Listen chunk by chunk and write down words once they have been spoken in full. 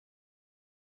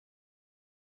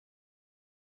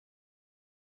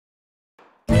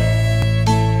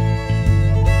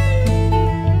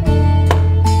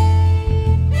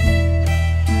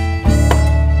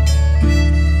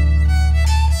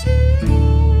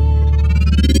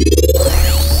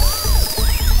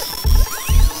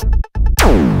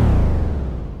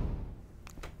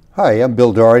Hi, I'm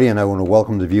Bill Doherty, and I want to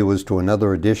welcome the viewers to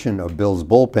another edition of Bill's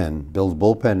Bullpen. Bill's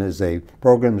Bullpen is a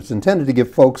program that's intended to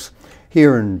give folks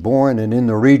here in Bourne and in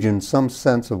the region some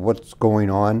sense of what's going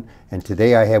on. And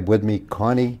today I have with me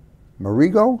Connie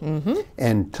Merigo.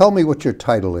 And tell me what your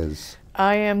title is.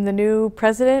 I am the new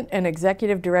President and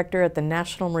Executive Director at the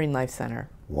National Marine Life Center.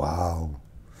 Wow,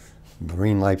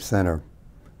 Marine Life Center.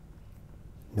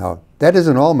 Now, that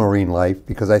isn't all marine life,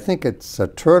 because I think it's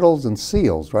turtles and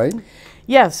seals, right?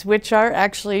 Yes, which are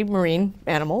actually marine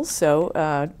animals. So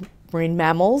marine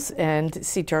mammals and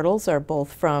sea turtles are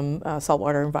both from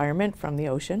saltwater environment, from the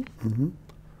ocean.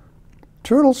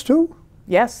 Turtles too?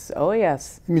 Yes, oh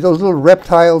yes. I mean, those little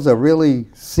reptiles are really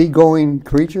seagoing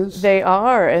creatures? They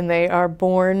are, and they are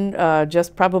born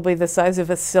just probably the size of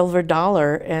a silver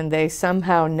dollar, and they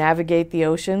somehow navigate the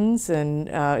oceans, and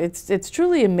it's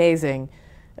truly amazing.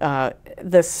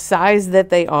 The size that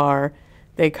they are.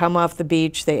 They come off the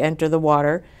beach, they enter the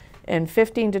water, and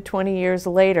 15 to 20 years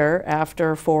later,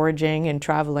 after foraging and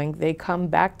traveling, they come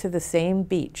back to the same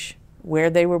beach where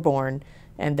they were born,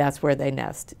 and that's where they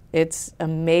nest. It's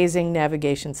amazing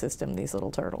navigation system, these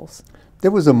little turtles.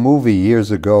 There was a movie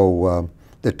years ago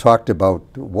that talked about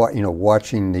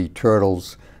watching the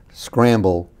turtles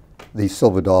scramble, these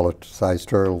silver dollar-sized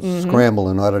turtles scramble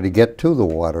in order to get to the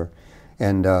water,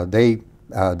 and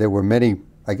there were many.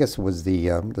 I guess it was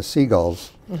the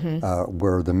seagulls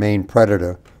were the main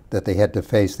predator that they had to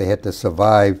face. They had to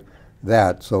survive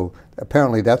that. So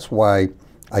apparently that's why,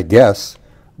 I guess,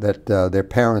 that their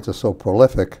parents are so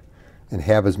prolific and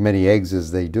have as many eggs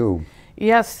as they do.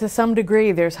 Yes, to some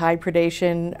degree. There's high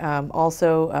predation.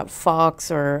 Also, fox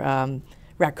or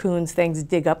raccoons, things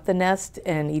dig up the nest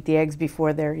and eat the eggs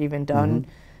before they're even done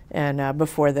and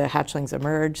before the hatchlings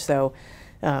emerge. So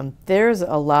there's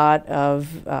a lot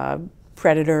of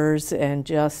predators and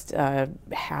just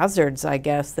hazards, I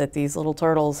guess, that these little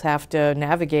turtles have to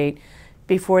navigate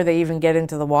before they even get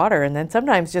into the water. And then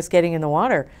sometimes just getting in the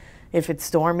water, if it's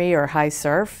stormy or high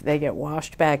surf, they get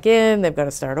washed back in, they've got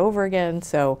to start over again.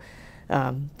 So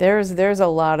there's a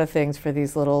lot of things for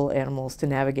these little animals to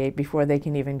navigate before they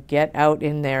can even get out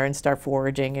in there and start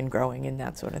foraging and growing and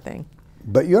that sort of thing.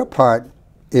 But your part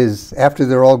is after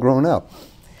they're all grown up.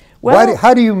 Well,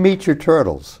 how do you meet your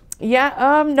turtles?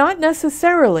 Yeah, not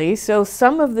necessarily. So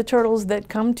some of the turtles that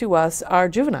come to us are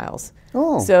juveniles.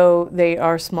 Oh. So they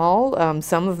are small.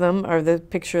 Some of them are the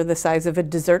picture the size of a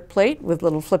dessert plate with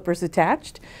little flippers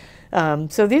attached.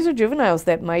 So these are juveniles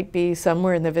that might be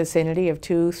somewhere in the vicinity of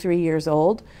 2-3 years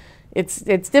old.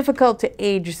 It's difficult to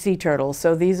age sea turtles,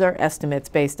 so these are estimates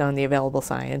based on the available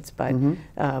science. But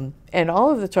and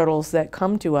all of the turtles that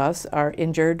come to us are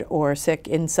injured or sick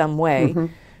in some way.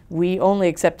 We only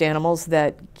accept animals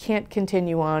that can't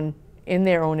continue on in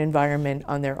their own environment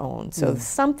on their own. So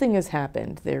something has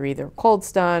happened. They're either cold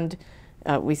stunned,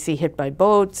 we see hit by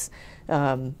boats,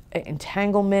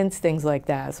 entanglements, things like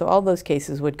that. So all those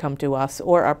cases would come to us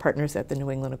or our partners at the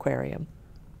New England Aquarium.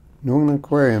 New England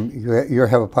Aquarium, you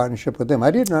have a partnership with them.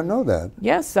 I did not know that.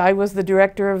 Yes, I was the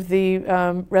director of the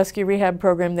rescue rehab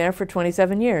program there for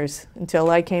 27 years until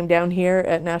I came down here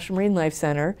at National Marine Life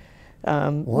Center.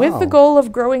 With the goal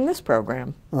of growing this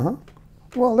program.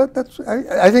 Well,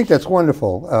 I think that's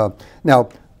wonderful. Now,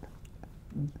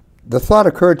 the thought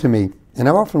occurred to me, and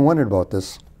I've often wondered about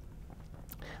this.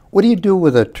 What do you do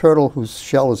with a turtle whose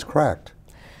shell is cracked?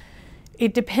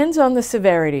 It depends on the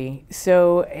severity.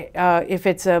 So if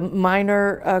it's a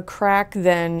minor crack,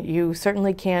 then you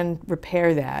certainly can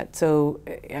repair that. So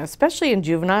especially in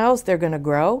juveniles, they're going to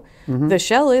grow. The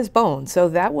shell is bone, so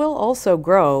that will also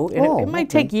grow. And it might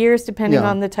take years depending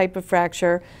on the type of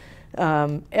fracture,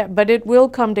 but it will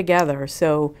come together.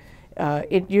 So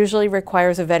it usually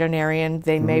requires a veterinarian.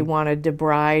 They may want to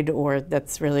debride, or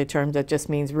that's really a term that just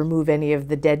means remove any of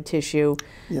the dead tissue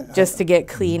just to get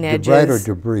clean edges. Debride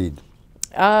or debride?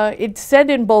 It's said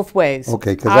in both ways.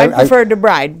 Okay, because I prefer to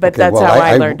bride, but that's how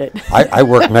I learned it. I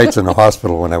worked nights in the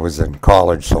hospital when I was in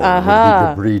college, so it would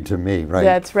be debride to me, right?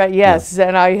 That's right. Yes,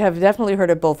 and I have definitely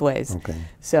heard it both ways. Okay.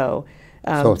 So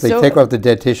if they take off the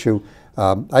dead tissue,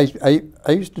 I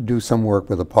used to do some work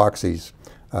with epoxies.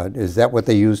 Is that what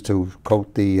they use to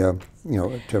coat the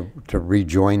to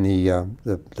rejoin the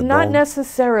Not bone?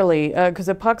 necessarily, because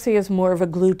epoxy is more of a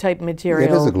glue type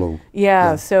material. It is a glue.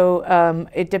 Yeah, so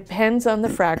it depends on the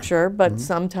fracture, but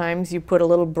sometimes you put a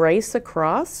little brace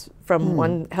across from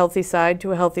one healthy side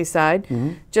to a healthy side,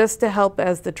 just to help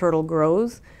as the turtle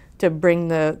grows to bring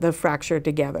the fracture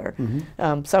together.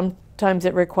 Sometimes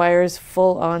it requires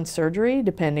full-on surgery,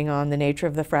 depending on the nature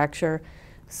of the fracture.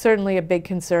 Certainly a big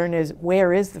concern is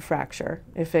where is the fracture?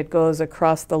 If it goes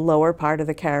across the lower part of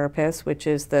the carapace, which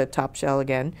is the top shell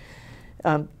again,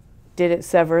 did it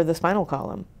sever the spinal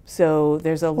column? So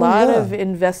there's a lot of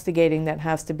investigating that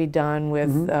has to be done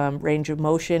with range of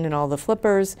motion and all the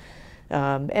flippers.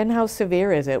 And how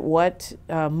severe is it? What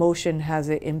motion has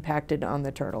it impacted on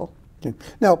the turtle? Okay.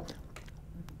 Now,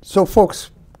 so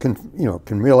folks can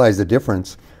realize the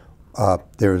difference.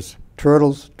 There's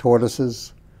turtles,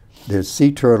 tortoises, there's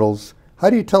sea turtles. How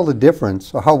do you tell the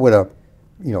difference, or how would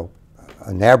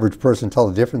an average person tell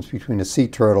the difference between a sea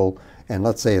turtle and,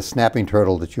 let's say, a snapping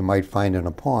turtle that you might find in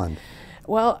a pond?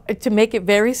 Well, to make it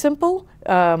very simple,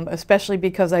 especially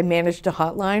because I managed a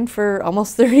hotline for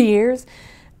almost 30 years,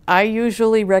 I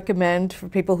usually recommend for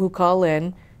people who call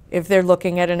in, if they're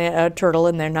looking at a turtle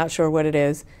and they're not sure what it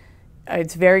is,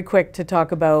 it's very quick to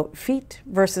talk about feet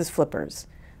versus flippers.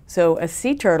 So a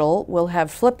sea turtle will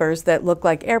have flippers that look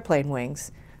like airplane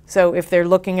wings. So if they're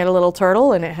looking at a little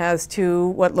turtle and it has two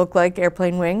what look like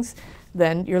airplane wings,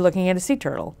 then you're looking at a sea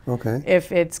turtle. Okay.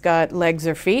 If it's got legs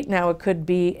or feet, now it could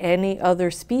be any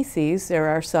other species. There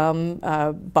are some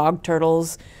bog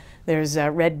turtles. There's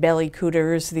red belly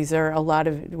cooters. These are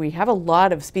we have a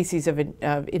lot of species of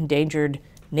endangered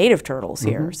native turtles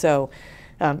here. So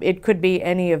it could be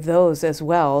any of those as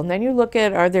well. And then you look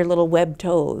at, are there little webbed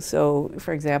toes? So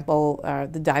for example,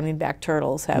 the diamondback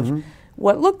turtles have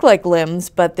what look like limbs,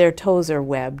 but their toes are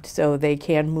webbed, so they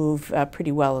can move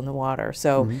pretty well in the water.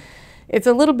 So it's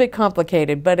a little bit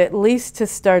complicated, but at least to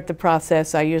start the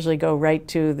process, I usually go right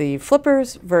to the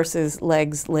flippers versus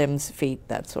legs, limbs, feet,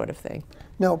 that sort of thing.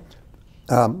 Now,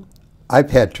 I've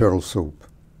had turtle soup.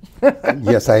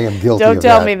 Yes, I am guilty of that. Don't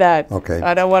tell me that. Okay.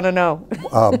 I don't want to know.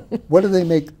 What do they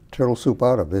make turtle soup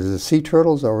out of? Is it sea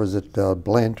turtles or is it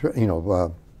bland,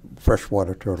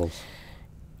 freshwater turtles?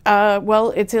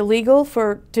 Well, it's illegal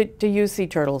to use sea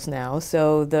turtles now.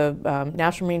 So the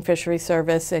National Marine Fisheries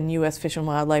Service and U.S. Fish and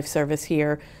Wildlife Service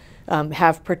here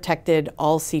have protected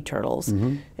all sea turtles.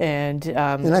 And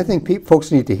I think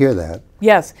folks need to hear that.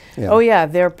 Yes. Yeah. Oh, yeah.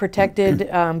 They're protected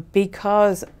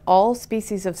because all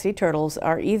species of sea turtles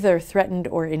are either threatened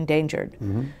or endangered.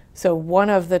 So one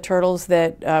of the turtles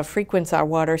that frequents our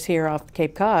waters here off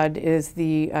Cape Cod is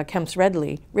the Kemp's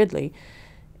Ridley.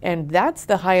 And that's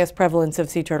the highest prevalence of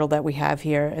sea turtle that we have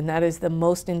here, and that is the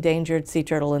most endangered sea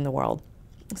turtle in the world.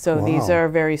 So these are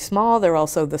very small. They're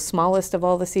also the smallest of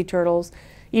all the sea turtles,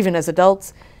 even as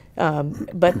adults.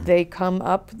 But they come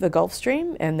up the Gulf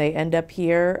Stream, and they end up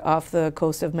here off the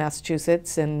coast of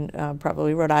Massachusetts and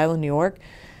probably Rhode Island, New York,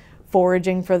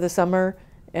 foraging for the summer.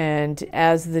 And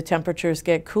as the temperatures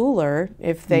get cooler,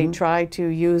 if they try to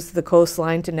use the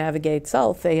coastline to navigate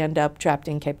south, they end up trapped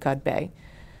in Cape Cod Bay.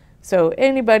 So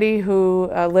anybody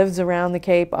who lives around the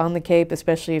Cape, on the Cape,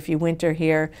 especially if you winter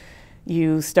here,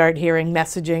 you start hearing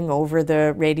messaging over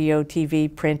the radio,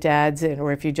 TV, print ads,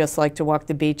 or if you just like to walk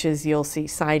the beaches, you'll see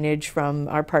signage from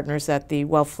our partners at the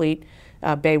Wellfleet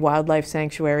Bay Wildlife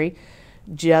Sanctuary,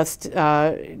 just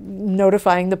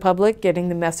notifying the public, getting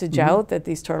the message out that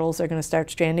these turtles are going to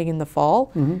start stranding in the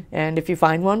fall. And if you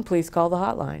find one, please call the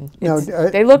hotline.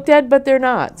 They look dead, but they're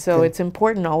not, so it's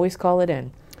important, always call it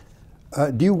in.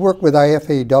 Do you work with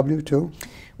IFAW too?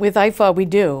 With IFAW, we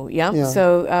do, yeah.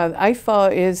 So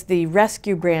IFAW is the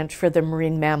rescue branch for the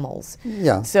marine mammals.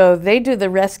 Yeah. So they do the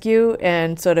rescue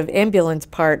and sort of ambulance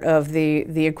part of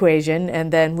the equation,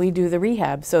 and then we do the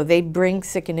rehab. So they bring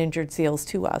sick and injured seals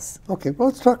to us. Okay, well,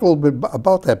 let's talk a little bit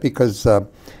about that, because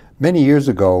many years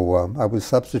ago I was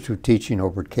substitute teaching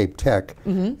over at Cape Tech,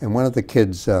 and one of the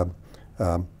kids, a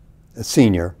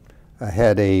senior,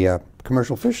 had a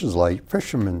commercial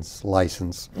fisherman's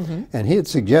license, and he had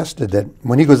suggested that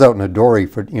when he goes out in a dory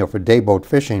for day boat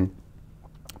fishing,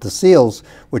 the seals,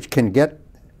 which can get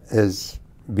as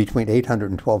between 800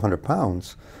 and 1,200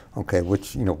 pounds,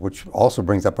 which also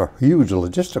brings up a huge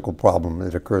logistical problem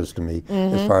that occurs to me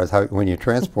as far as when you're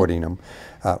transporting them,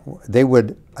 they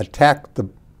would attack the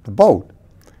boat,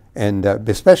 and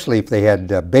especially if they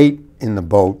had bait in the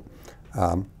boat,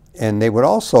 and they would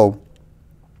also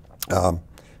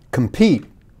compete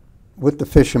with the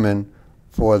fishermen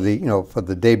for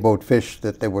the day boat fish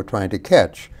that they were trying to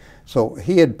catch. So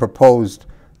he had proposed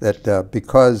that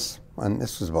because, and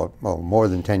this was about more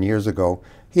than 10 years ago,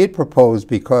 he had proposed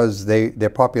because their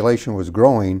population was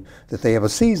growing that they have a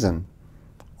season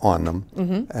on them,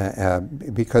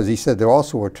 because he said they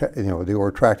also were they were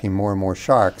attracting more and more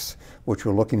sharks, which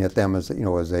were looking at them as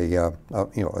as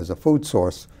a food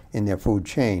source in their food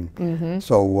chain.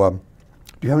 So.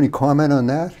 Do you have any comment on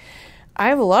that? I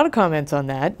have a lot of comments on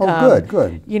that. Oh,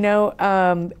 good. You know,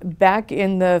 back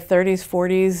in the 30s,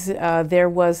 40s, there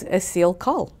was a seal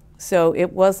cull. So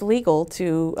it was legal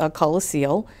to cull a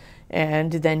seal,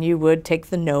 And then you would take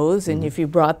the nose, and if you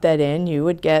brought that in, you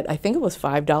would get, I think it was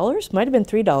 $5, might have been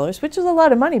 $3, which was a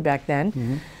lot of money back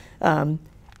then.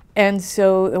 And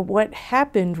so what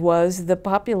happened was the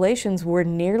populations were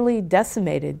nearly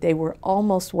decimated. They were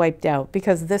almost wiped out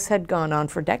because this had gone on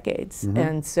for decades.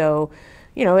 And so,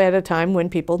 you know, at a time when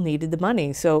people needed the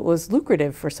money. So it was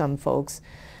lucrative for some folks.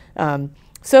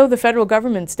 So the federal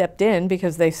government stepped in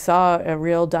because they saw a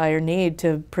real dire need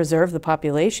to preserve the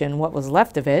population, what was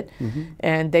left of it,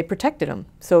 and they protected them.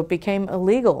 So it became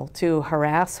illegal to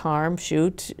harass, harm,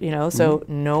 shoot, you know, so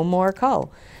no more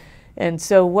cull. And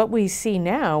so what we see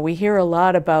now, we hear a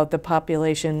lot about the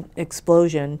population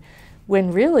explosion,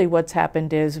 when really what's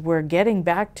happened is we're getting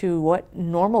back to what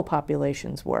normal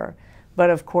populations were. But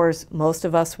of course, most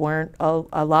of us weren't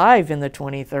alive in the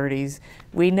 2030s.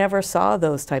 We never saw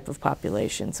those type of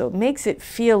populations. So it makes it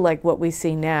feel like what we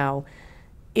see now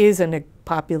is a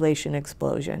population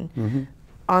explosion.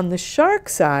 On the shark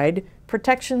side,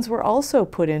 protections were also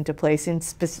put into place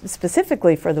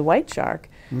specifically for the white shark.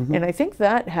 And I think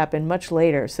that happened much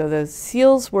later. So the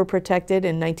seals were protected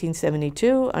in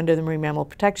 1972 under the Marine Mammal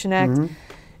Protection Act.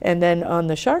 And then on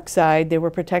the shark side, there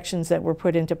were protections that were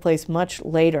put into place much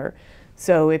later.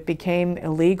 So it became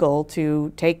illegal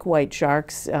to take white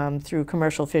sharks through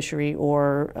commercial fishery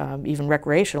or even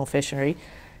recreational fishery.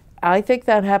 I think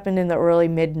that happened in the early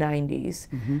mid-90s.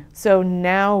 So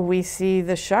now we see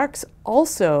the sharks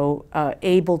also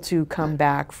able to come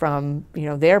back from, you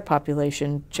know, their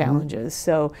population challenges.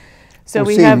 So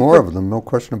we see have more of them, no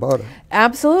question about it.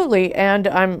 Absolutely, and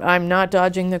I'm not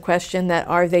dodging the question that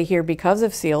are they here because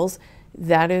of seals?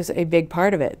 That is a big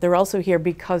part of it. They're also here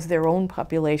because their own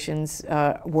populations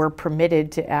were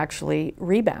permitted to actually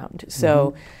rebound.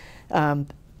 So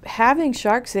having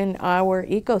sharks in our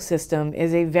ecosystem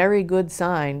is a very good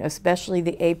sign, especially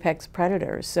the apex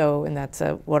predators. So, and that's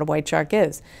what a white shark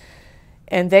is.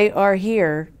 And they are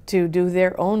here to do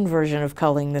their own version of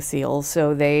culling the seals.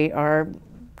 So they are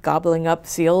gobbling up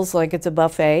seals like it's a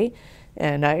buffet.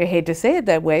 And I hate to say it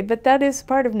that way, but that is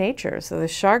part of nature. So the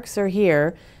sharks are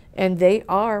here, and they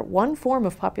are one form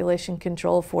of population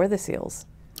control for the seals.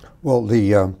 Well,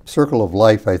 the circle of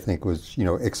life, I think, was, you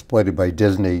know, exploited by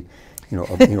Disney,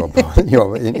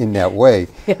 in that way.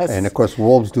 Yes. And of course,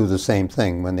 wolves do the same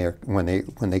thing when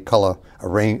they cull a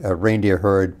reindeer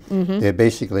herd. They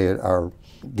basically are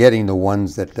getting the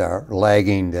ones that are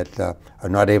lagging, that are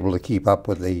not able to keep up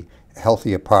with the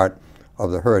healthier part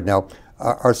of the herd. Now,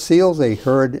 are seals a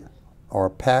herd or a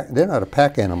pack? They're not a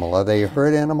pack animal. Are they a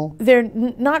herd animal? They're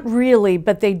not really,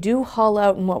 but they do haul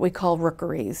out in what we call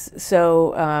rookeries.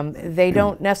 So they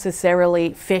don't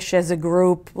necessarily fish as a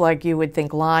group like you would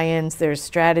think lions. There's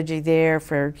strategy there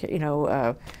for, you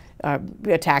know,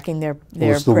 attacking their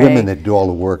Well, it's the prey. women that do all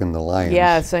the work in the lions.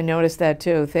 Yes, I noticed that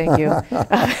too. Thank you.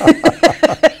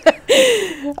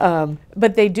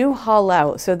 But they do haul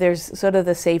out, so there's sort of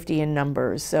the safety in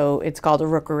numbers. So it's called a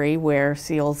rookery, where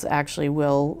seals actually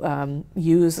will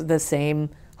use the same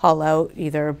haul out,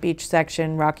 either beach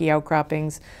section, rocky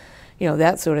outcroppings, you know,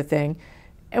 that sort of thing.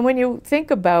 And when you think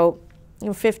about, you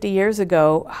know, 50 years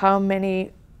ago, how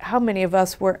many of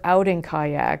us were out in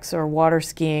kayaks or water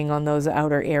skiing on those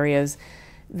outer areas,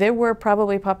 there were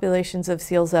probably populations of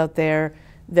seals out there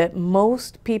that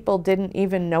most people didn't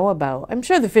even know about. I'm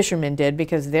sure the fishermen did,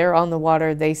 because they're on the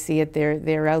water, they see it,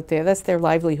 they're out there, that's their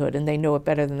livelihood, and they know it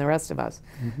better than the rest of us.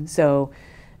 So,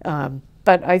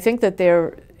 but I think that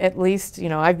they're, at least, you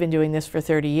know, I've been doing this for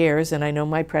 30 years, and I know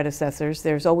my predecessors,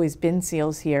 there's always been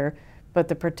seals here, but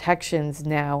the protections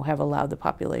now have allowed the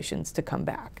populations to come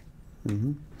back.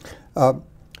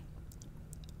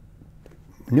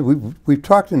 We've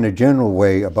talked in a general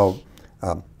way about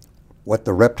what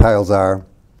the reptiles are,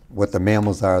 what the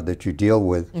mammals are that you deal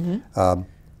with,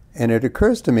 and it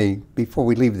occurs to me before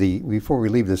we leave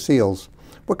the seals,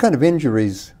 what kind of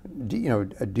injuries do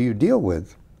you deal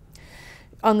with?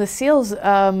 On the seals,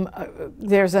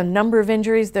 there's a number of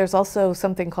injuries. There's also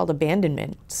something called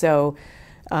abandonment. So.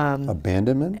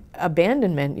 Abandonment?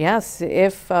 Abandonment, yes.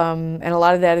 If and a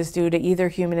lot of that is due to either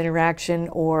human interaction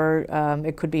or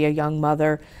it could be a young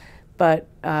mother. But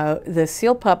the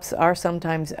seal pups are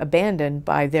sometimes abandoned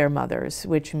by their mothers,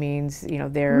 which means, you know,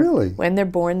 when they're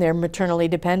born, they're maternally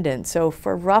dependent. So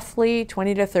for roughly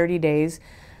 20 to 30 days,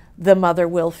 the mother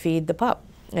will feed the pup.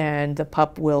 And the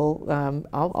pup will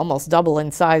almost double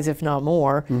in size, if not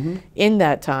more, in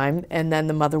that time. And then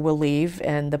the mother will leave,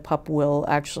 and the pup will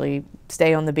actually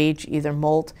stay on the beach, either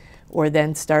molt or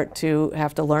then start to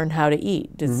have to learn how to eat.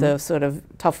 It's a sort of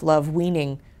tough love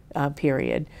weaning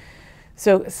period.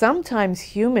 So sometimes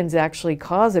humans actually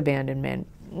cause abandonment.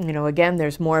 You know, again,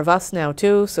 there's more of us now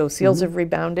too, so seals have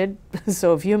rebounded,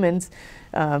 so have humans.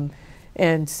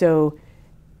 And so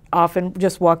often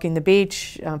just walking the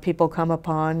beach, people come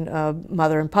upon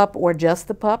mother and pup or just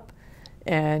the pup.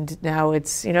 And now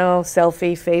it's, you know,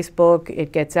 selfie, Facebook,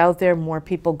 it gets out there, more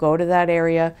people go to that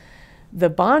area. The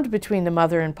bond between the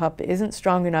mother and pup isn't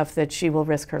strong enough that she will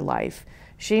risk her life.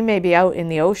 She may be out in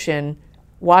the ocean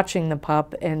watching the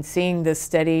pup and seeing the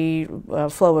steady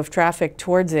flow of traffic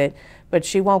towards it, but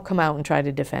she won't come out and try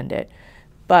to defend it.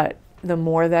 But the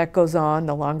more that goes on,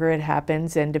 the longer it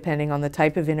happens, and depending on the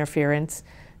type of interference,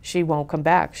 she won't come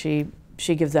back. She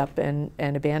gives up and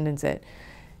abandons it.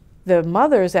 The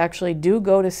mothers actually do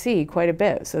go to sea quite a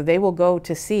bit, so they will go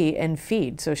to sea and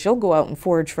feed. So she'll go out and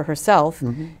forage for herself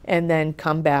and then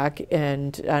come back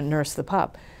and nurse the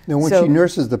pup. Now, when she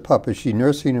nurses the pup, is she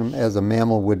nursing him as a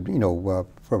mammal would, you know,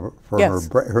 for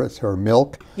Yes. her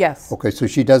milk? Yes. Okay, so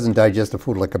she doesn't digest the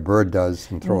food like a bird does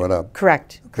and throw it up.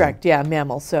 Correct, correct, yeah,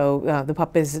 mammal. So the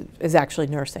pup is actually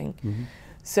nursing.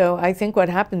 So I think what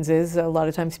happens is a lot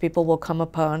of times people will come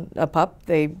upon a pup,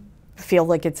 they feel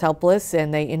like it's helpless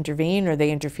and they intervene or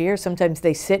they interfere. Sometimes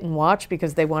they sit and watch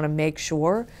because they want to make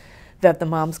sure that the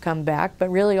mom's come back, but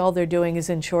really all they're doing is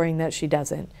ensuring that she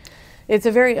doesn't. It's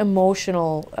a very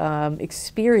emotional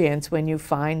experience when you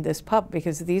find this pup,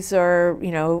 because these are,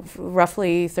 you know,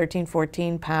 roughly 13,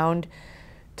 14 pound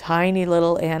tiny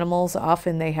little animals.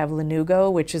 Often they have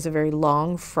lanugo, which is a very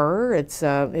long fur. It's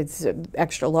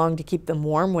extra long to keep them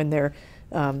warm when they're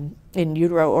in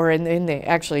utero, or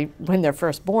actually when they're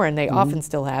first born, they often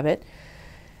still have it.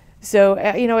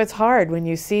 So, you know, it's hard when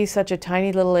you see such a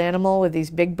tiny little animal with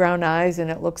these big brown eyes and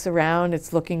it looks around,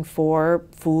 it's looking for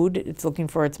food, it's looking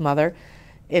for its mother.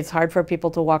 It's hard for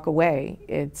people to walk away.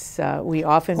 It's, we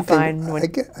often find... I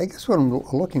guess what I'm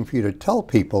looking for you to tell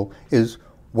people is,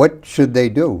 what should they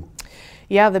do?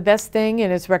 Yeah, the best thing,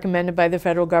 and it's recommended by the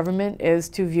federal government, is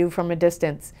to view from a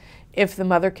distance. If the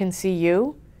mother can see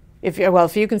you, if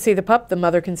you can see the pup, the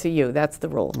mother can see you. That's the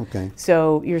rule. Okay.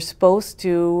 So you're supposed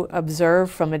to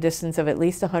observe from a distance of at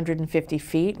least 150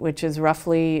 feet, which is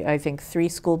roughly, I think, 3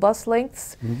 school bus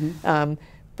lengths.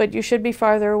 But you should be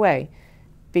farther away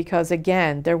because,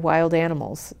 again, they're wild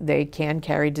animals. They can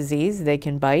carry disease, they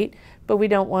can bite, but we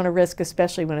don't want to risk,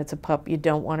 especially when it's a pup, you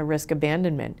don't want to risk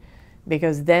abandonment,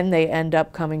 because then they end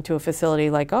up coming to a facility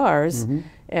like ours,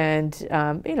 and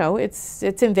you know, it's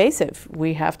invasive.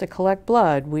 We have to collect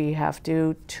blood, we have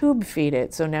to tube feed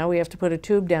it, so now we have to put a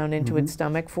tube down into its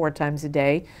stomach 4 times a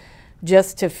day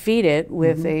just to feed it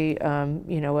with a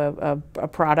you know, a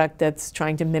product that's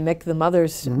trying to mimic the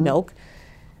mother's milk.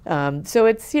 So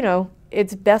it's, you know,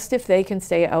 it's best if they can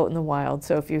stay out in the wild.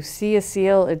 So if you see a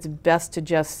seal, it's best to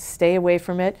just stay away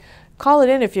from it. Call it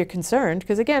in if you're concerned,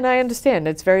 because again, I understand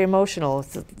it's very emotional,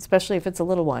 especially if it's a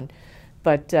little one.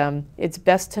 But it's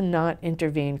best to not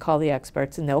intervene. Call the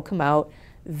experts and they'll come out.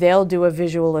 They'll do a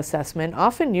visual assessment,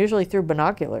 often usually through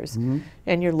binoculars.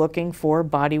 And you're looking for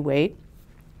body weight.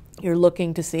 You're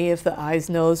looking to see if the eyes,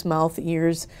 nose, mouth,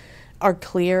 ears are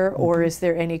clear, or is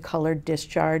there any colored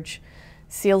discharge.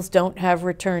 Seals don't have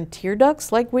return tear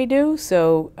ducts like we do,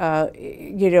 so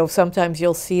you know, sometimes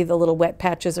you'll see the little wet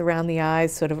patches around the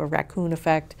eyes, sort of a raccoon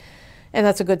effect, and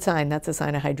that's a good sign. That's a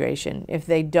sign of hydration. If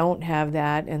they don't have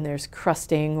that and there's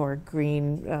crusting or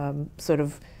green sort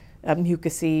of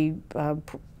mucusy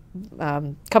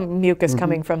mucus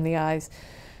coming from the eyes,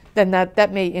 then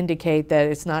that may indicate that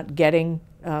it's not getting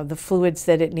the fluids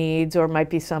that it needs, or might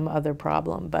be some other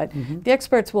problem. But the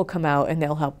experts will come out and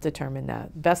they'll help determine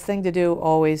that. Best thing to do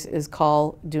always is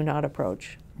call, do not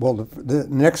approach. Well, the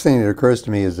next thing that occurs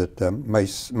to me is that my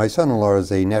son-in-law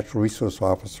is a natural resource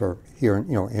officer here,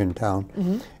 in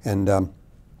town. And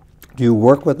do you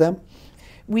work with them?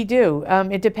 We do.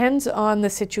 It depends on the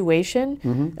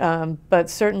situation, but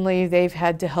certainly they've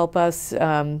had to help us.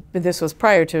 This was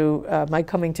prior to my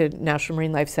coming to National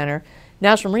Marine Life Center.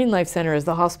 National Marine Life Center is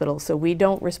the hospital, so we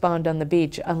don't respond on the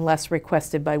beach unless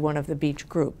requested by one of the beach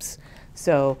groups.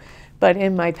 So, but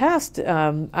in my past,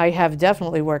 I have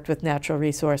definitely worked with natural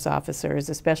resource officers,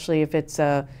 especially if it's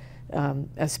a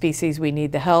species we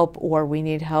need the help, or we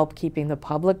need help keeping the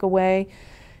public away.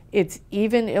 It's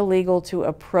even illegal to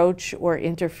approach or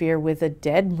interfere with a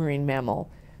dead marine mammal.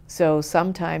 So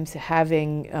sometimes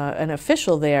having an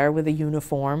official there with a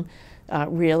uniform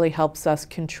really helps us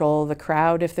control the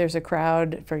crowd. If there's a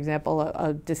crowd, for example,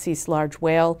 a deceased large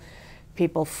whale,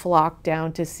 people flock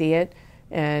down to see it.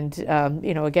 And,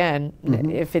 again,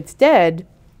 if it's dead,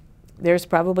 there's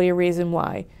probably a reason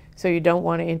why. So you don't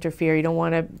want to interfere. You don't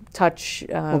want to touch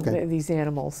these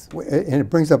animals. And it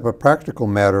brings up a practical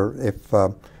matter.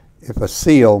 If a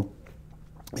seal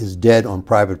is dead on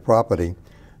private property,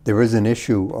 there is an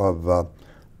issue of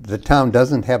the town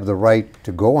doesn't have the right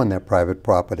to go on that private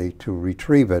property to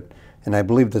retrieve it, and I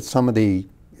believe that some of the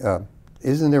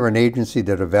isn't there an agency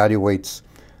that evaluates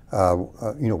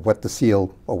what the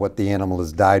seal or what the animal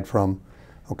has died from?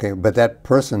 Okay, but that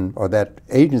person or that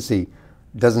agency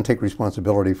doesn't take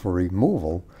responsibility for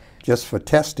removal, just for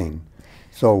testing.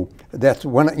 So that's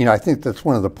one. I think that's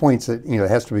one of the points that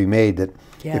has to be made, that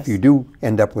if you do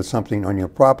end up with something on your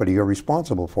property, you're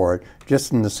responsible for it.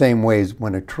 Just in the same ways,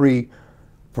 when a tree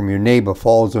from your neighbor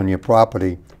falls on your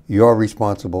property, you're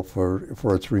responsible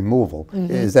for its removal.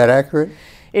 Is that accurate?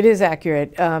 It is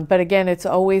accurate, but again, it's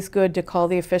always good to call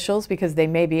the officials because they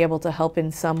may be able to help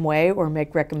in some way or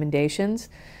make recommendations.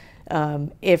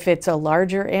 If it's a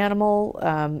larger animal,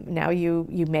 now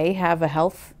you may have a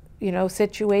health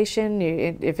situation.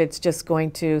 If it's just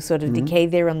going to sort of decay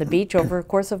there on the beach over a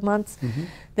course of months,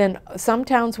 then some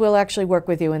towns will actually work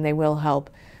with you and they will help.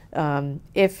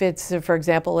 If it's, for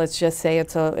example, let's just say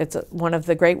it's one of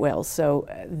the great whales, so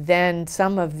then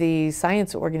some of the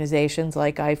science organizations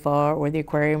like IFAR or the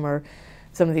aquarium or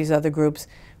some of these other groups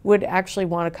would actually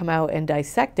want to come out and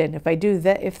dissect it. And if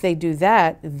they do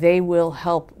that, they will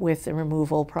help with the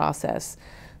removal process.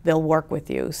 They'll work with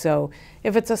you. So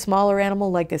if it's a smaller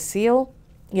animal like a seal,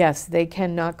 yes, they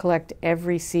cannot collect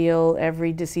every seal,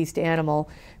 every deceased animal,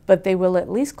 but they will at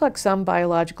least collect some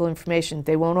biological information.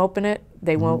 They won't open it,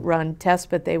 they won't run tests,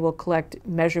 but they will collect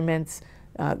measurements,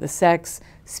 the sex,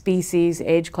 species,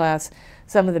 age class,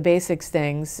 some of the basics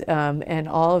things, and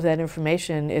all of that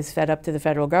information is fed up to the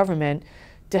federal government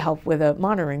to help with a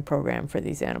monitoring program for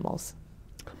these animals.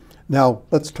 Now,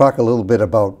 let's talk a little bit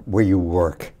about where you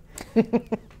work.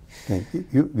 Okay.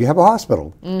 You have a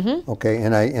hospital, okay,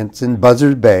 and it's in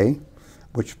Buzzard Bay,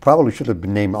 which probably should have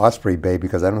been named Osprey Bay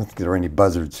because I don't think there are any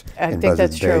buzzards in Buzzard Bay. I think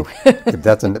that's true.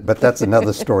 But that's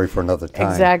another story for another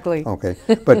time. Exactly. Okay,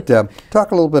 but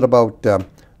talk a little bit about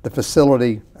the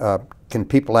facility. Can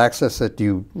people access it?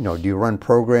 Do you run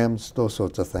programs? Those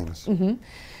sorts of things.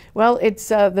 Well, it's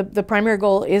the primary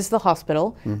goal is the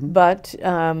hospital, but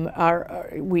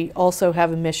we also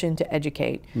have a mission to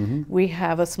educate. We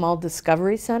have a small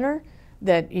discovery center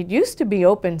that it used to be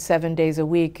open 7 days a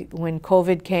week. When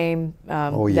COVID came,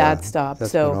 that stopped.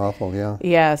 That's been awful, yeah.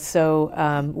 Yeah,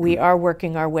 so we are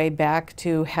working our way back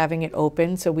to having it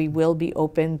open, so we will be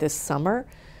open this summer.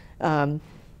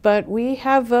 But we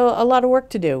have a lot of work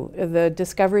to do. The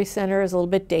Discovery Center is a little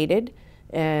bit dated,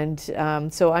 and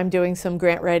so I'm doing some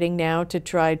grant writing now to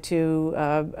try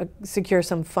to secure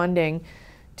some funding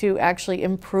to actually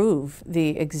improve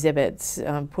the exhibits,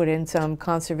 put in some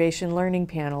conservation learning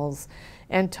panels,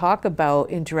 and talk about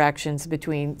interactions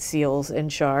between seals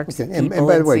and sharks. Okay. And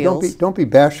by the way, don't be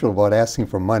bashful about asking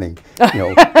for money,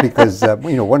 because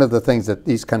one of the things that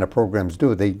these kind of programs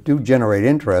do, they do generate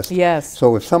interest. Yes.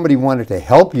 So if somebody wanted to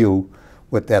help you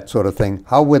with that sort of thing,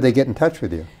 how would they get in touch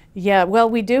with you? Yeah, well,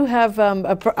 we do have, our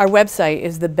website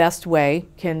is the best way.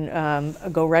 Can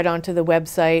go right onto the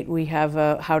website. We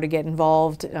have how to get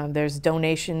involved. There's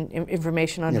donation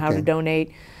information on how to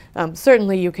donate.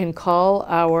 Certainly you can call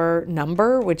our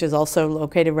number, which is also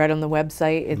located right on the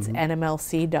website. It's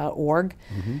nmlc.org.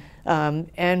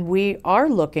 And we are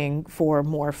looking for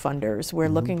more funders. We're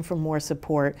looking for more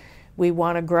support. We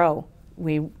want to grow.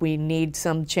 We need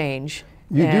some change.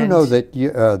 You do know that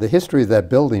the history of that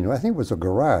building, I think it was a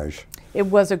garage. It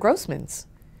was a Grossman's.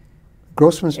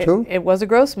 Grossman's too? It was a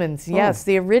Grossman's, yes.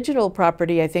 The original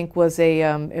property, I think, was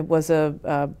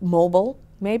a mobile,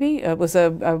 maybe. It was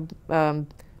a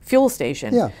fuel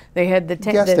station. Yeah. They had the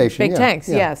big tanks,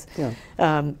 yes. Yeah.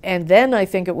 And then I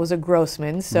think it was a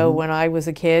Grossman's. So when I was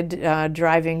a kid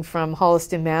driving from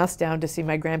Holliston, Mass. Down to see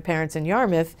my grandparents in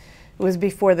Yarmouth, it was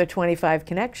before the 25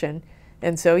 connection.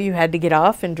 And so you had to get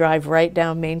off and drive right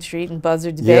down Main Street in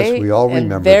Buzzards Bay. Yes, we all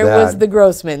remember and there that. was the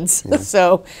Grossman's. Yeah.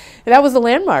 So that was a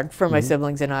landmark for my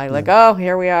siblings and I. Like, oh,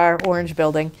 here we are, orange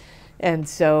building. And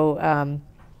so,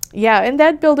 yeah, and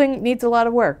that building needs a lot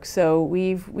of work. So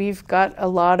we've got a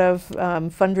lot of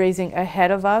fundraising ahead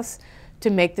of us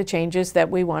to make the changes that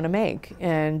we want to make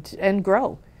and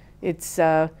grow. It's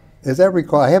as I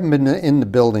recall, I haven't been in the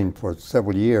building for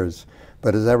several years,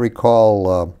 but as I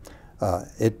recall,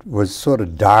 it was sort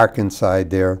of dark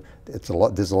inside there.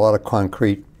 There's a lot of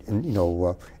concrete, and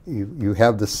you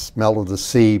have the smell of the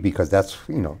sea because that's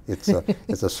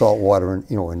it's a saltwater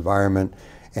environment,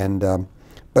 and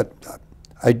but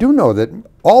I do know that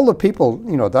all the people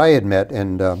that I had met,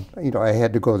 and I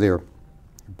had to go there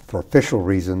for official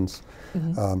reasons.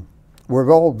 Were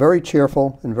all very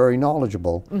cheerful and very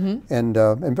knowledgeable, and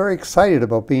very excited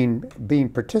about being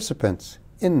participants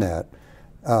in that.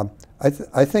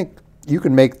 I think you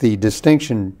can make the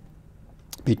distinction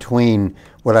between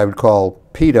what I would call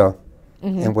PETA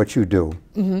and what you do.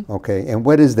 Okay, and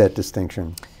what is that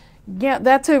distinction? Yeah,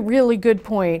 that's a really good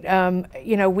point.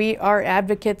 You know, we are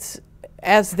advocates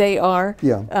as they are,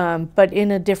 but in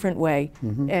a different way.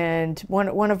 And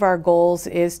one of our goals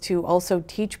is to also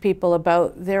teach people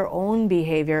about their own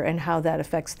behavior and how that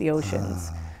affects the oceans.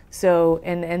 So,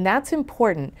 and that's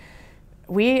important.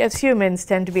 We as humans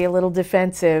tend to be a little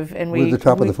defensive, and we're the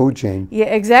top of the food chain. Yeah,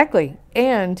 exactly.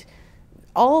 And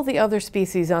all the other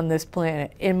species on this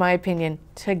planet, in my opinion,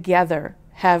 together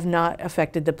have not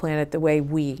affected the planet the way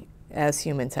we as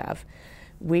humans have.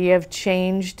 We have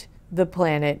changed the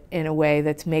planet in a way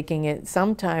that's making it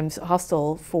sometimes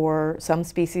hostile for some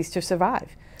species to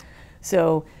survive.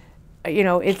 So, you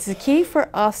know, it's the key for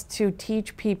us to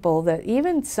teach people that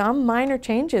even some minor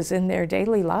changes in their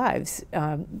daily lives,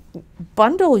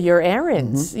 bundle your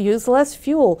errands, use less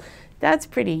fuel, that's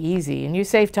pretty easy, and you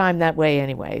save time that way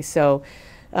anyway. So,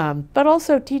 but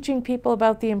also teaching people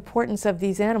about the importance of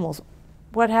these animals.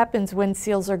 What happens when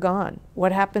seals are gone?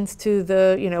 What happens to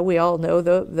the, you know, we all know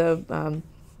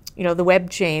you know, the web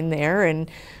chain there,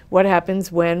 and what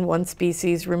happens when one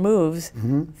species removes?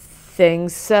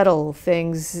 Things settle,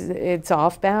 it's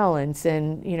off balance,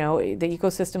 and, you know, the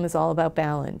ecosystem is all about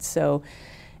balance. So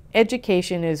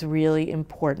education is really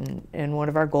important, and one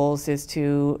of our goals is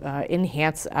to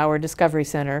enhance our Discovery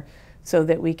Center so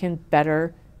that we can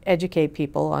better educate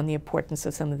people on the importance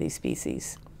of some of these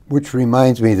species. Which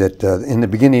reminds me that in the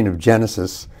beginning of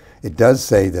Genesis, it does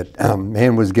say that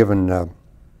man was given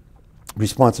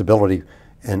responsibility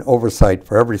and oversight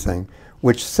for everything,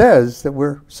 which says that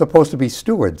we're supposed to be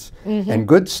stewards. And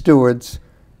good stewards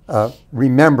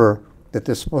remember that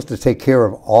they're supposed to take care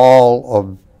of all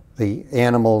of the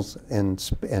animals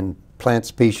and plant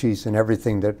species and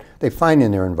everything that they find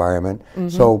in their environment.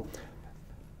 So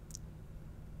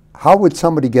how would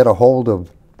somebody get a hold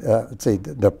of, let's say,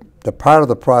 the part of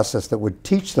the process that would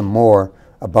teach them more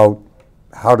about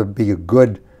how to be a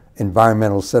good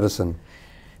environmental citizen?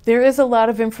 There is a lot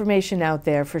of information out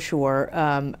there for sure.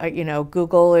 You know,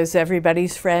 Google is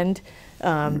everybody's friend,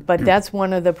 but that's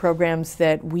one of the programs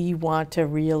that we want to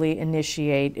really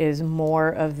initiate, is more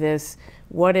of this,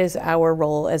 what is our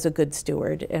role as a good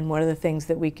steward, and what are the things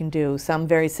that we can do? Some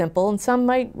very simple, and some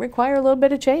might require a little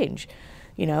bit of change,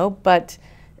 you know, but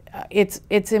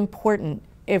it's important.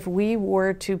 If we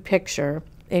were to picture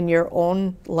in your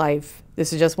own life,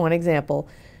 this is just one example,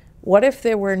 what if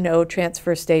there were no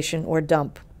transfer station or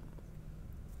dump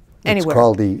anywhere? It's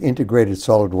called the Integrated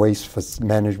Solid Waste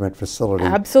Management Facility.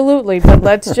 Absolutely, but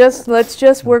let's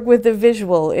just work with the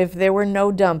visual. If there were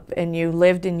no dump and you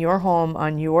lived in your home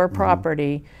on your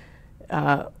property,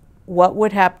 what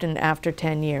would happen after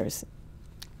 10 years?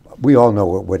 We all know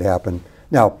what would happen.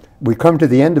 Now, we come to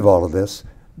the end of all of this.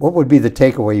 What would be the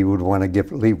takeaway you would want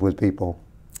to leave with people?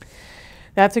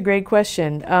 That's a great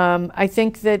question. I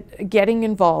think that getting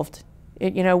involved,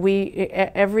 you know,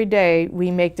 every day we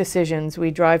make decisions.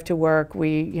 We drive to work,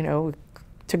 you know,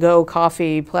 to go,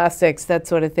 coffee, plastics, that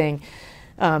sort of thing.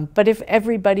 But if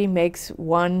everybody makes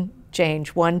one change,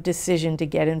 one decision to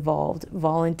get involved,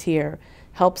 volunteer,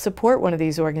 help support one of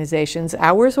these organizations,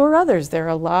 ours or others. There are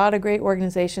a lot of great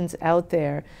organizations out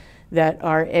there that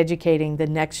are educating the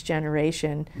next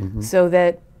generation so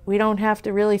that we don't have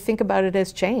to really think about it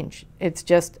as change. It's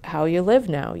just how you live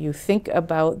now. You think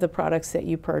about the products that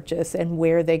you purchase and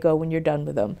where they go when you're done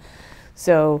with them.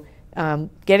 So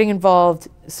getting involved,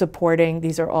 supporting,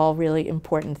 these are all really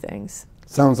important things.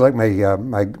 Sounds like I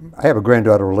have a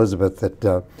granddaughter, Elizabeth, that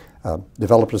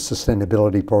developed a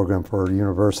sustainability program for her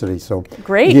university. So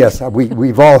great. Yes,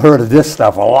 we've all heard of this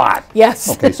stuff a lot. Yes.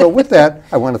 Okay, so with that,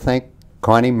 I want to thank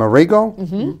Connie Merigo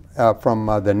from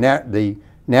the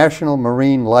National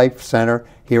Marine Life Center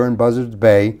here in Buzzards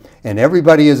Bay, and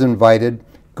everybody is invited.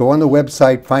 Go on the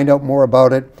website, find out more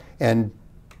about it, and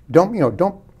don't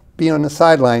be on the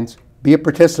sidelines. Be a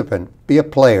participant, be a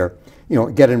player.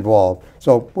 Get involved.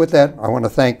 So with that, I want to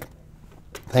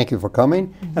thank you for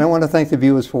coming, and I want to thank the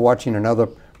viewers for watching another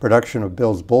production of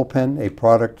Bill's Bullpen, a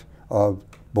product of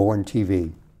Bourne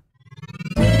TV.